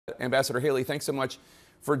Ambassador Haley, thanks so much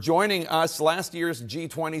for joining us. Last year's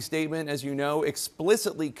G20 statement, as you know,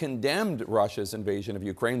 explicitly condemned Russia's invasion of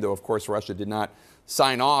Ukraine, though, of course, Russia did not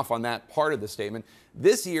sign off on that part of the statement.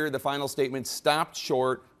 This year, the final statement stopped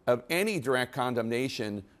short of any direct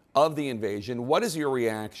condemnation of the invasion. What is your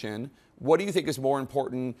reaction? What do you think is more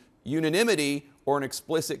important, unanimity or an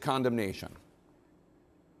explicit condemnation?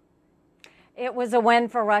 It was a win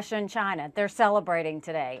for Russia and China. They're celebrating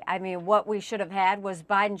today. I mean, what we should have had was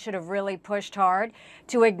Biden should have really pushed hard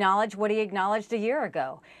to acknowledge what he acknowledged a year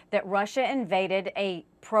ago, that Russia invaded a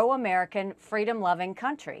pro-American, freedom-loving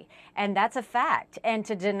country. And that's a fact. And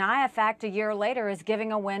to deny a fact a year later is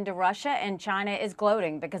giving a win to Russia, and China is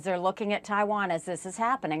gloating because they're looking at Taiwan as this is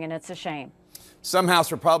happening, and it's a shame. Some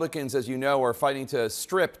House Republicans, as you know, are fighting to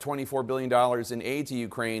strip $24 billion in aid to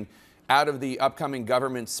Ukraine out of the upcoming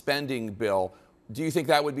government spending bill. Do you think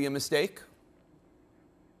that would be a mistake?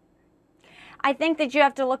 I think that you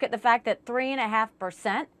have to look at the fact that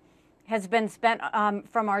 3.5% has been spent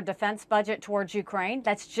from our defense budget towards Ukraine.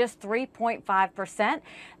 That's just 3.5%.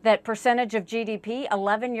 That percentage of GDP,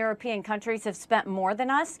 11 European countries have spent more than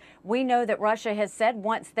us. We know that Russia has said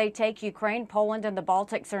once they take Ukraine, Poland and the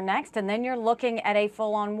Baltics are next, and then you're looking at a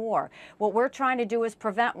full-on war. What we're trying to do is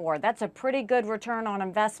prevent war. That's a pretty good return on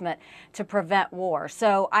investment to prevent war.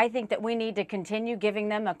 So I think that we need to continue giving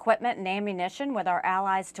them equipment and ammunition with our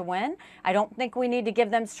allies to win. I don't think we need to give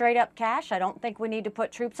them straight up cash. I don't think we need to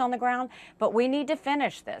put troops on the ground. But we need to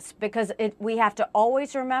finish this because we have to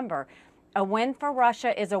always remember a win for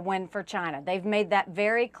Russia is a win for China. They've made that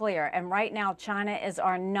very clear. And right now, China is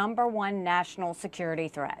our #1 national security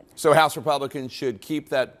threat. So House Republicans should keep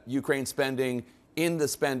that Ukraine spending in the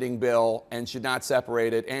spending bill and should not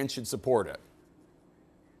separate it and should support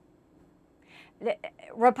it.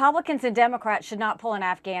 Republicans and Democrats should not pull in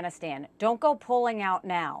Afghanistan. Don't go pulling out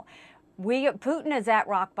now. Putin is at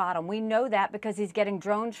rock bottom. We know that because he's getting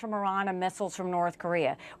drones from Iran and missiles from North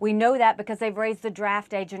Korea. We know that because they've raised the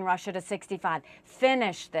draft age in Russia to 65.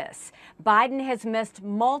 Finish this. Biden has missed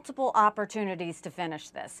multiple opportunities to finish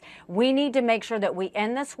this. We need to make sure that we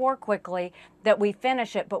end this war quickly, that we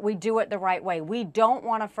finish it, but we do it the right way. We don't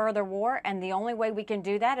want a further war, and the only way we can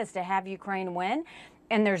do that is to have Ukraine win.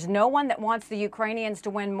 And there's no one that wants the Ukrainians to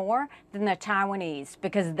win more than the Taiwanese,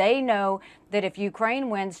 because they know that if Ukraine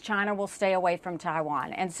wins, China will stay away from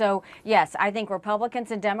Taiwan. And so, yes, I think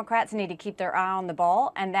Republicans and Democrats need to keep their eye on the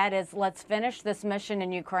ball, and that is, let's finish this mission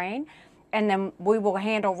in Ukraine, and then we will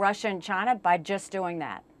handle Russia and China by just doing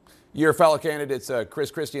that. Your fellow candidates,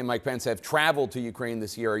 Chris Christie and Mike Pence, have traveled to Ukraine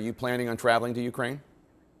this year. Are you planning on traveling to Ukraine?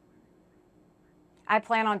 I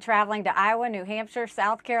plan on traveling to Iowa, New Hampshire,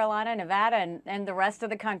 South Carolina, Nevada, and the rest of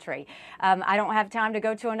the country. I don't have time to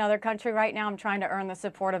go to another country right now. I'm trying to earn the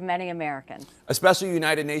support of many Americans. A special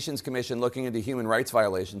United Nations commission looking into human rights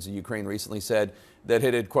violations in Ukraine recently said that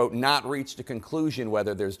it had, quote, not reached a conclusion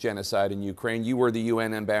whether there's genocide in Ukraine. You were the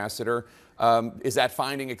UN ambassador. Is that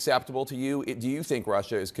finding acceptable to you? Do you think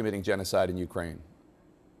Russia is committing genocide in Ukraine?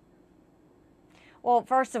 Well,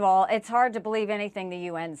 first of all, it's hard to believe anything the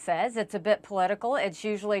UN says. It's a bit political. It's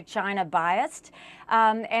usually China biased.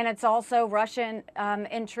 And it's also Russian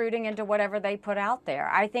intruding into whatever they put out there.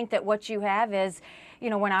 I think that what you have is,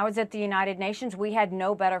 you know, when I was at the United Nations, we had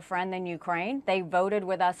no better friend than Ukraine. They voted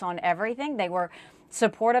with us on everything. They were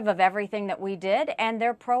supportive of everything that we did, and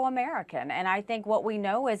they're pro-American. And I think what we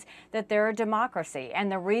know is that they're a democracy.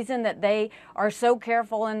 And the reason that they are so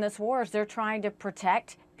careful in this war is they're trying to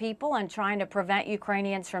protect people and trying to prevent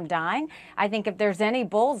Ukrainians from dying. I think if there's any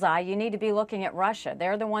bullseye, you need to be looking at Russia.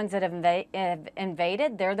 They're the ones that have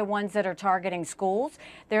invaded. They're the ones that are targeting schools.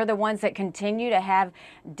 They're the ones that continue to have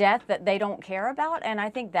death that they don't care about. And I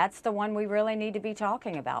think that's the one we really need to be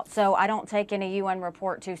talking about. So I don't take any UN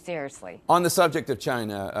report too seriously. On the subject of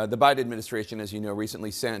China, the Biden administration, as you know, recently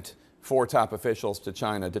sent 4 top officials to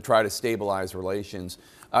China to try to stabilize relations.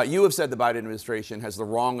 You have said the Biden administration has the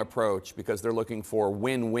wrong approach because they're looking for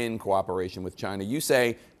win-win cooperation with China. You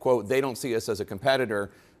say, quote, they don't see us as a competitor,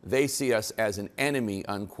 they see us as an enemy,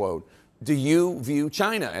 unquote. Do you view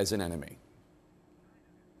China as an enemy?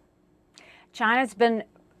 China's been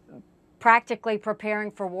practically preparing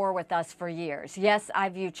for war with us for years. Yes, I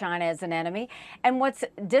view China as an enemy. And what's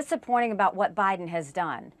disappointing about what Biden has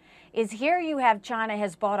done is here you have China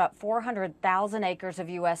has bought up 400,000 acres of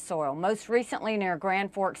U.S. soil, most recently near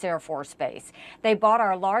Grand Forks Air Force Base. They bought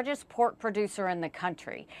our largest pork producer in the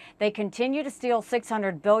country. They continue to steal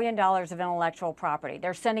 $600 billion of intellectual property.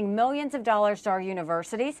 They're sending millions of dollars to our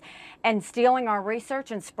universities and stealing our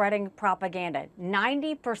research and spreading propaganda.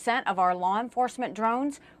 90% of our law enforcement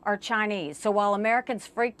drones are Chinese. So while Americans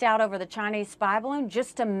freaked out over the Chinese spy balloon,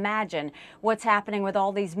 just imagine what's happening with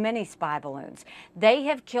all these mini spy balloons. They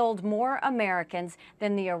have killed more Americans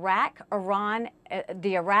than the Iraq,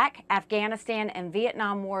 Afghanistan, and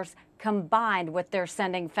Vietnam wars combined with their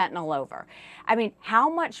sending fentanyl over. I mean, how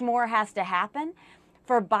much more has to happen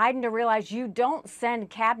for Biden to realize you don't send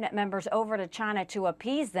cabinet members over to China to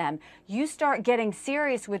appease them? You start getting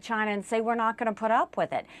serious with China and say, we're not going to put up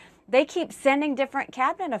with it. They keep sending different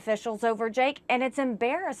cabinet officials over, Jake, and it's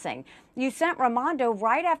embarrassing. You sent Raimondo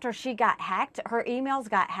right after she got hacked. Her emails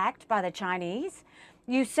got hacked by the Chinese.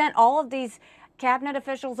 You sent all of these cabinet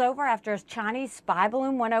officials over after a Chinese spy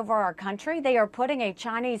balloon went over our country. They are putting a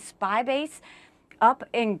Chinese spy base up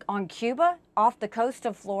on Cuba off the coast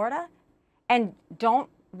of Florida. And don't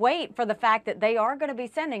wait for the fact that they are going to be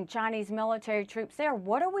sending Chinese military troops there.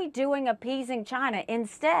 What are we doing appeasing China?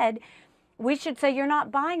 Instead, we should say you're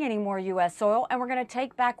not buying any more U.S. soil, and we're going to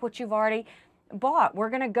take back what you've already bought. We're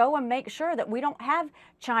going to go and make sure that we don't have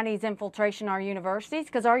Chinese infiltration in our universities,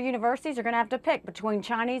 because our universities are going to have to pick between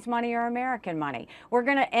Chinese money or American money. We're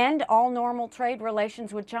going to end all normal trade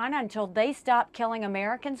relations with China until they stop killing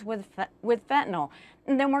Americans with fentanyl.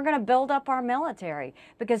 And then we're going to build up our military,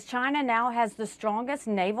 because China now has the strongest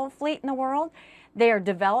naval fleet in the world. They are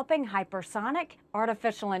developing hypersonic,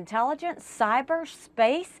 artificial intelligence, cyber,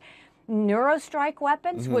 space, neurostrike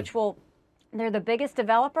weapons, which will, they're the biggest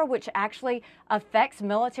developer, which actually affects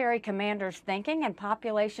military commanders' thinking and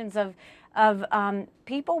populations of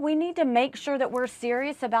people. We need to make sure that we're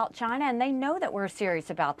serious about China, and they know that we're serious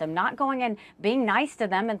about them, not going and being nice to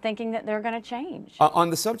them and thinking that they're going to change. On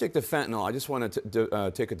the subject of fentanyl, I just want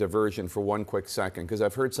to take a diversion for one quick second, because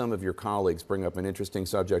I've heard some of your colleagues bring up an interesting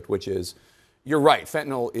subject, which is, you're right,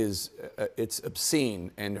 fentanyl is, it's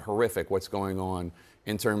obscene and horrific what's going on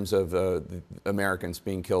in terms of Americans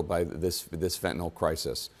being killed by this fentanyl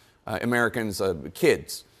crisis. Americans,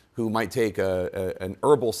 kids who might take an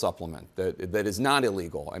herbal supplement that is not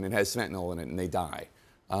illegal and it has fentanyl in it and they die.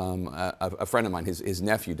 A friend of mine, his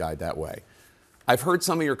nephew died that way. I've heard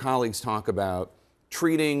some of your colleagues talk about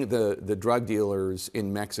treating the drug dealers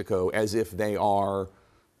in Mexico as if they are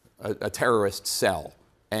a terrorist cell,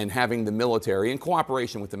 and having the military, in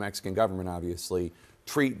cooperation with the Mexican government obviously,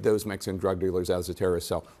 treat those Mexican drug dealers as a terrorist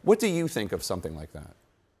cell. What do you think of something like that?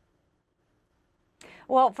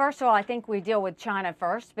 Well, first of all, I think we deal with China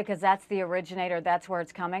first, because that's the originator, that's where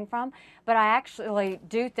it's coming from. But I actually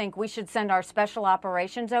do think we should send our special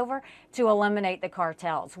operations over to eliminate the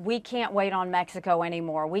cartels. We can't wait on Mexico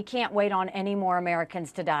anymore. We can't wait on any more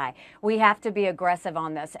Americans to die. We have to be aggressive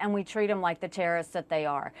on this, and we treat them like the terrorists that they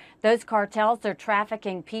are. Those cartels, they're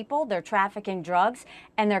trafficking people, they're trafficking drugs,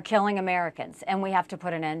 and they're killing Americans, and we have to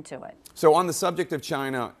put an end to it. So on the subject of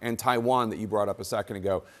China and Taiwan that you brought up a second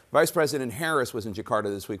ago, Vice President Harris was in Jakarta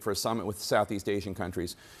this week for a summit with Southeast Asian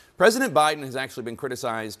countries. President Biden has actually been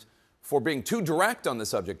criticized for being too direct on the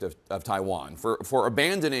subject of Taiwan, for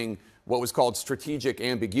abandoning what was called strategic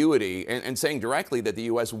ambiguity and saying directly that the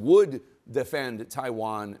U.S. would defend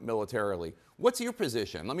Taiwan militarily. What's your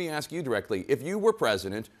position? Let me ask you directly. If you were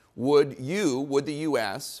president, would the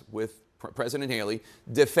U.S., with President Haley,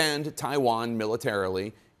 defend Taiwan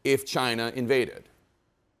militarily if China invaded?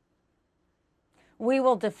 We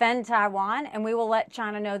will defend Taiwan, and we will let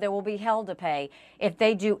China know there will be hell to pay if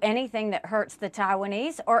they do anything that hurts the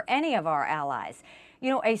Taiwanese or any of our allies. You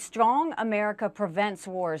know, a strong America prevents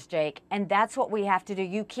wars, Jake, and that's what we have to do.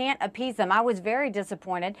 You can't appease them. I was very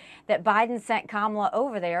disappointed that Biden sent Kamala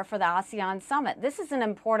over there for the ASEAN summit. This is an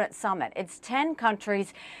important summit. It's 10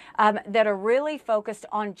 countries that are really focused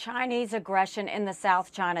on Chinese aggression in the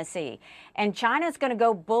South China Sea. And China's going to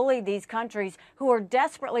go bully these countries who are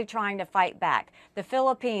desperately trying to fight back. The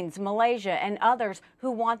Philippines, Malaysia, and others who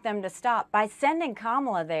want them to stop. By sending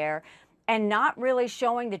Kamala there, and not really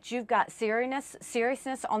showing that you've got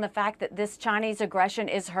seriousness on the fact that this Chinese aggression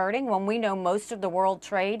is hurting, when we know most of the world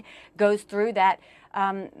trade goes through that,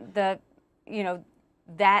 that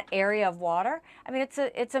area of water. I mean,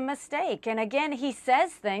 it's a mistake. And again, he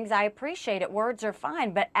says things, I appreciate it, words are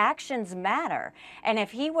fine, but actions matter. And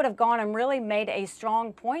if he would have gone and really made a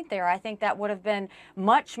strong point there, I think that would have been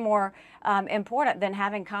much more important than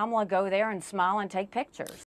having Kamala go there and smile and take pictures.